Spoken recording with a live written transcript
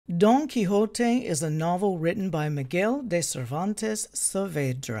Don Quixote is a novel written by Miguel de Cervantes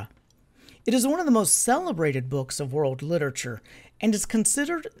Saavedra. It is one of the most celebrated books of world literature and is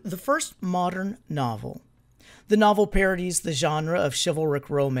considered the first modern novel. The novel parodies the genre of chivalric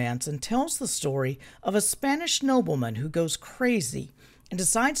romance and tells the story of a Spanish nobleman who goes crazy and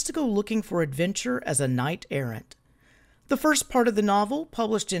decides to go looking for adventure as a knight-errant. The first part of the novel,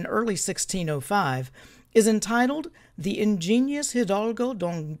 published in early 1605, is entitled The Ingenious Hidalgo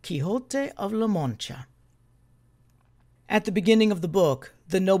Don Quixote of La Mancha. At the beginning of the book,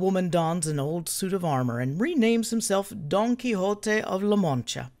 the nobleman dons an old suit of armor and renames himself Don Quixote of La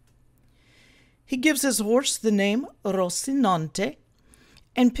Mancha. He gives his horse the name Rocinante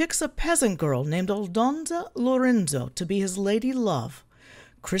and picks a peasant girl named Aldonza Lorenzo to be his lady love,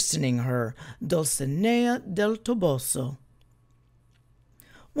 christening her Dulcinea del Toboso.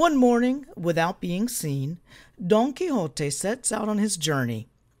 One morning, without being seen, Don Quixote sets out on his journey.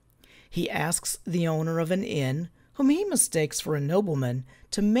 He asks the owner of an inn, whom he mistakes for a nobleman,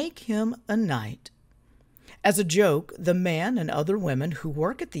 to make him a knight. As a joke, the man and other women who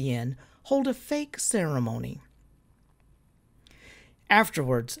work at the inn hold a fake ceremony.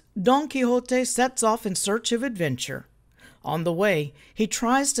 Afterwards, Don Quixote sets off in search of adventure. On the way, he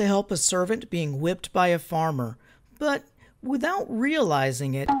tries to help a servant being whipped by a farmer, but without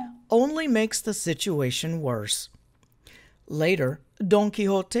realizing it, only makes the situation worse. Later, Don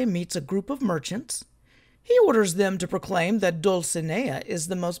Quixote meets a group of merchants. He orders them to proclaim that Dulcinea is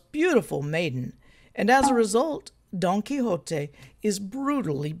the most beautiful maiden, and as a result, Don Quixote is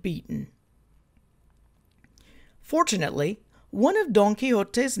brutally beaten. Fortunately, one of Don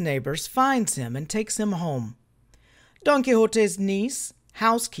Quixote's neighbors finds him and takes him home. Don Quixote's niece,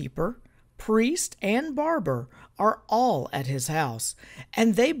 housekeeper, priest, and barber are all at his house,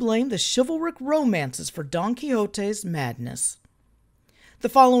 and they blame the chivalric romances for Don Quixote's madness. The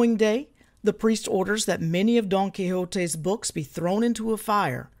following day, the priest orders that many of Don Quixote's books be thrown into a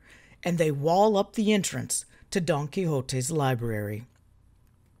fire, and they wall up the entrance to Don Quixote's library.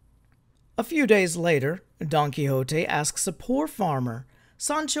 A few days later, Don Quixote asks a poor farmer,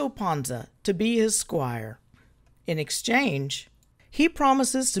 Sancho Panza, to be his squire. In exchange, he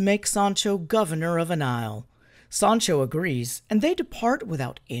promises to make Sancho governor of an isle. Sancho agrees, and they depart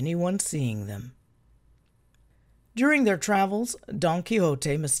without anyone seeing them. During their travels, Don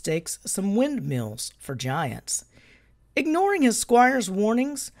Quixote mistakes some windmills for giants. Ignoring his squire's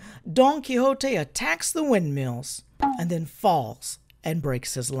warnings, Don Quixote attacks the windmills and then falls and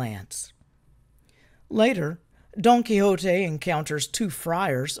breaks his lance. Later, Don Quixote encounters two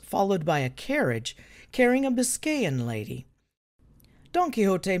friars followed by a carriage carrying a Biscayan lady. Don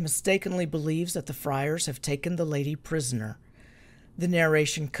Quixote mistakenly believes that the friars have taken the lady prisoner. The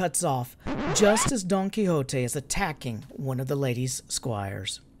narration cuts off just as Don Quixote is attacking one of the lady's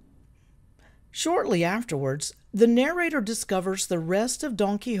squires. Shortly afterwards, the narrator discovers the rest of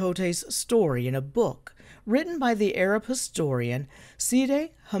Don Quixote's story in a book written by the Arab historian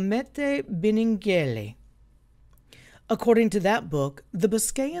Cide Hamete Benengeli. According to that book, the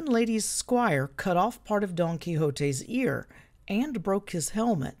Biscayan lady's squire cut off part of Don Quixote's ear and broke his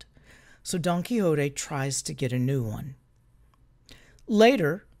helmet, so Don Quixote tries to get a new one.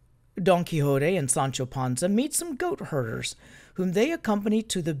 Later, Don Quixote and Sancho Panza meet some goat herders, whom they accompany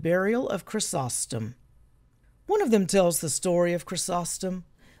to the burial of Chrysostom. One of them tells the story of Chrysostom,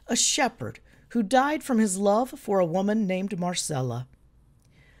 a shepherd who died from his love for a woman named Marcella.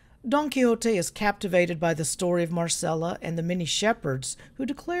 Don Quixote is captivated by the story of Marcella and the many shepherds who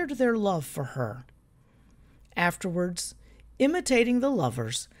declared their love for her. Afterwards, imitating the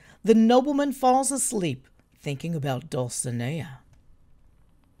lovers, the nobleman falls asleep, thinking about Dulcinea.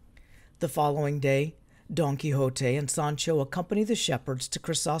 The following day, Don Quixote and Sancho accompany the shepherds to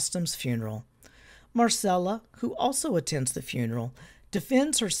Chrysostom's funeral. Marcella, who also attends the funeral,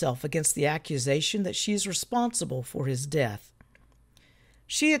 defends herself against the accusation that she's responsible for his death.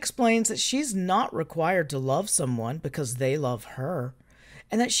 She explains that she's not required to love someone because they love her,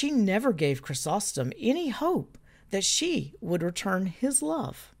 and that she never gave Chrysostom any hope that she would return his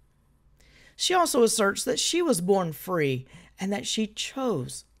love. She also asserts that she was born free and that she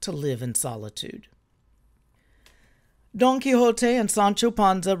chose to live in solitude. Don Quixote and Sancho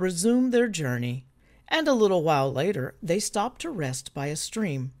Panza resume their journey, and a little while later they stop to rest by a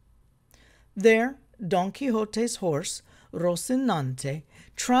stream. There, Don Quixote's horse, Rocinante,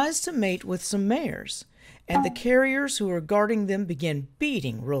 tries to mate with some mares, and the carriers who are guarding them begin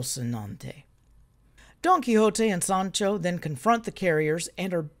beating Rocinante. Don Quixote and Sancho then confront the carriers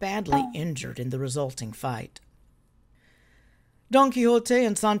and are badly injured in the resulting fight. Don Quixote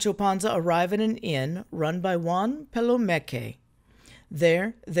and Sancho Panza arrive at an inn run by Juan Pelomeque.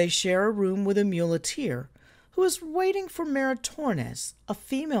 There they share a room with a muleteer, who is waiting for Maritornes, a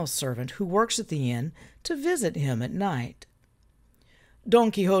female servant who works at the inn, to visit him at night.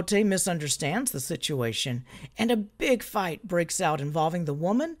 Don Quixote misunderstands the situation, and a big fight breaks out involving the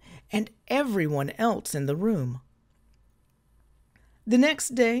woman and everyone else in the room. The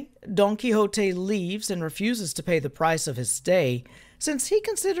next day, Don Quixote leaves and refuses to pay the price of his stay, since he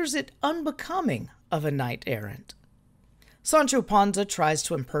considers it unbecoming of a knight-errant. Sancho Panza tries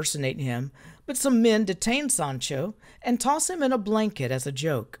to impersonate him, but some men detain Sancho and toss him in a blanket as a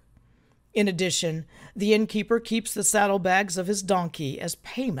joke. In addition, the innkeeper keeps the saddlebags of his donkey as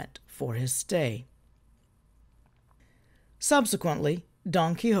payment for his stay. Subsequently,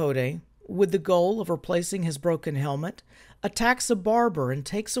 Don Quixote, with the goal of replacing his broken helmet, attacks a barber and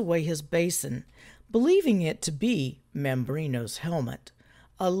takes away his basin, believing it to be Mambrino's helmet,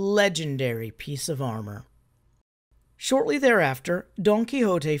 a legendary piece of armor. Shortly thereafter, Don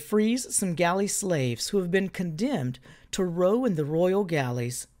Quixote frees some galley slaves who have been condemned to row in the royal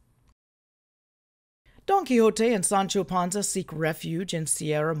galleys. Don Quixote and Sancho Panza seek refuge in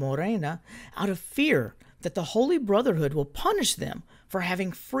Sierra Morena out of fear that the Holy Brotherhood will punish them for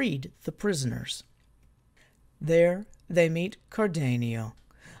having freed the prisoners. There they meet Cardenio,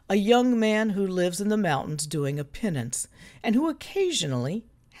 a young man who lives in the mountains doing a penance, and who occasionally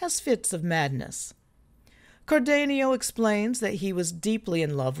has fits of madness. Cardenio explains that he was deeply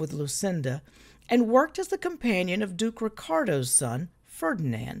in love with Lucinda and worked as the companion of Duke Ricardo's son,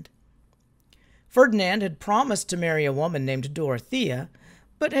 Ferdinand. Ferdinand had promised to marry a woman named Dorothea,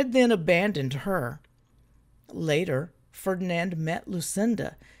 but had then abandoned her. Later, Ferdinand met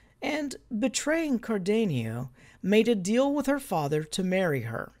Lucinda and, betraying Cardenio, made a deal with her father to marry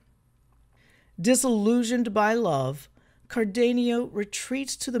her. Disillusioned by love, Cardenio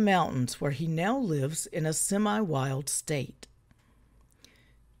retreats to the mountains where he now lives in a semi-wild state.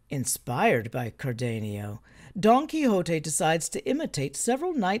 Inspired by Cardenio, Don Quixote decides to imitate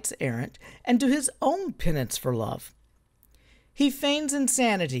several knights-errant and do his own penance for love. He feigns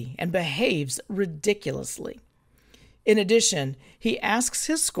insanity and behaves ridiculously. In addition, he asks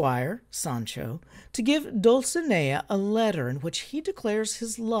his squire, Sancho, to give Dulcinea a letter in which he declares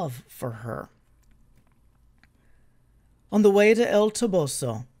his love for her. On the way to El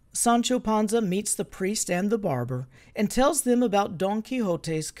Toboso, Sancho Panza meets the priest and the barber and tells them about Don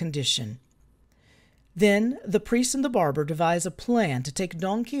Quixote's condition. Then the priest and the barber devise a plan to take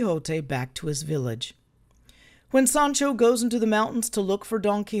Don Quixote back to his village. When Sancho goes into the mountains to look for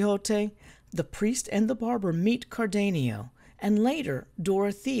Don Quixote, the priest and the barber meet Cardenio, and later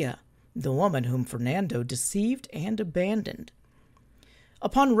Dorothea, the woman whom Fernando deceived and abandoned.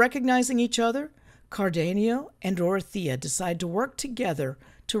 Upon recognizing each other, Cardenio and Dorothea decide to work together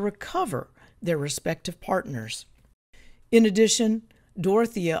to recover their respective partners. In addition,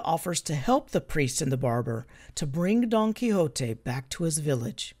 Dorothea offers to help the priest and the barber to bring Don Quixote back to his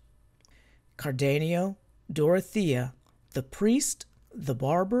village. Cardenio, Dorothea, the priest, the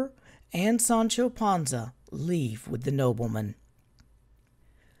barber, and Sancho Panza leave with the nobleman.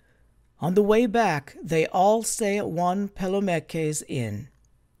 On the way back, they all stay at one Palomeque's inn.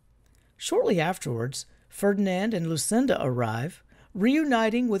 Shortly afterwards, Ferdinand and Lucinda arrive,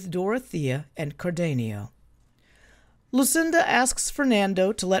 reuniting with Dorothea and Cardenio. Lucinda asks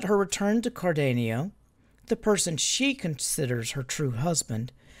Fernando to let her return to Cardenio, the person she considers her true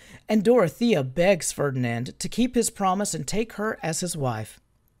husband, and Dorothea begs Ferdinand to keep his promise and take her as his wife.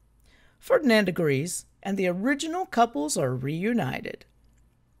 Ferdinand agrees, and the original couples are reunited.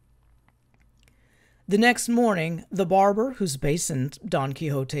 The next morning, the barber, whose basin Don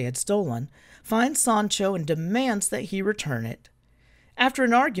Quixote had stolen, finds Sancho and demands that he return it. After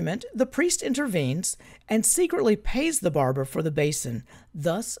an argument, the priest intervenes and secretly pays the barber for the basin,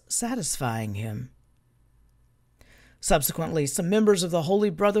 thus satisfying him. Subsequently, some members of the Holy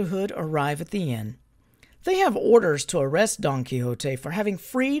Brotherhood arrive at the inn. They have orders to arrest Don Quixote for having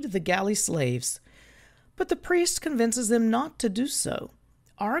freed the galley slaves, but the priest convinces them not to do so,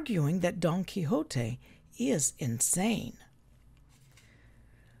 arguing that Don Quixote is insane.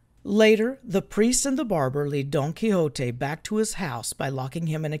 Later, the priest and the barber lead Don Quixote back to his house by locking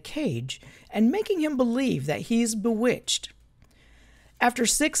him in a cage and making him believe that he is bewitched. After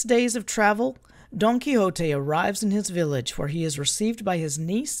 6 days of travel, Don Quixote arrives in his village, where he is received by his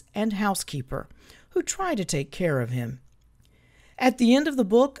niece and housekeeper, who try to take care of him. At the end of the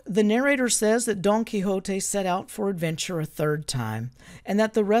book, the narrator says that Don Quixote set out for adventure a third time, and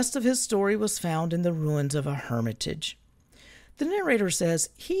that the rest of his story was found in the ruins of a hermitage. The narrator says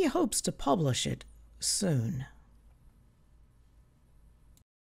he hopes to publish it soon.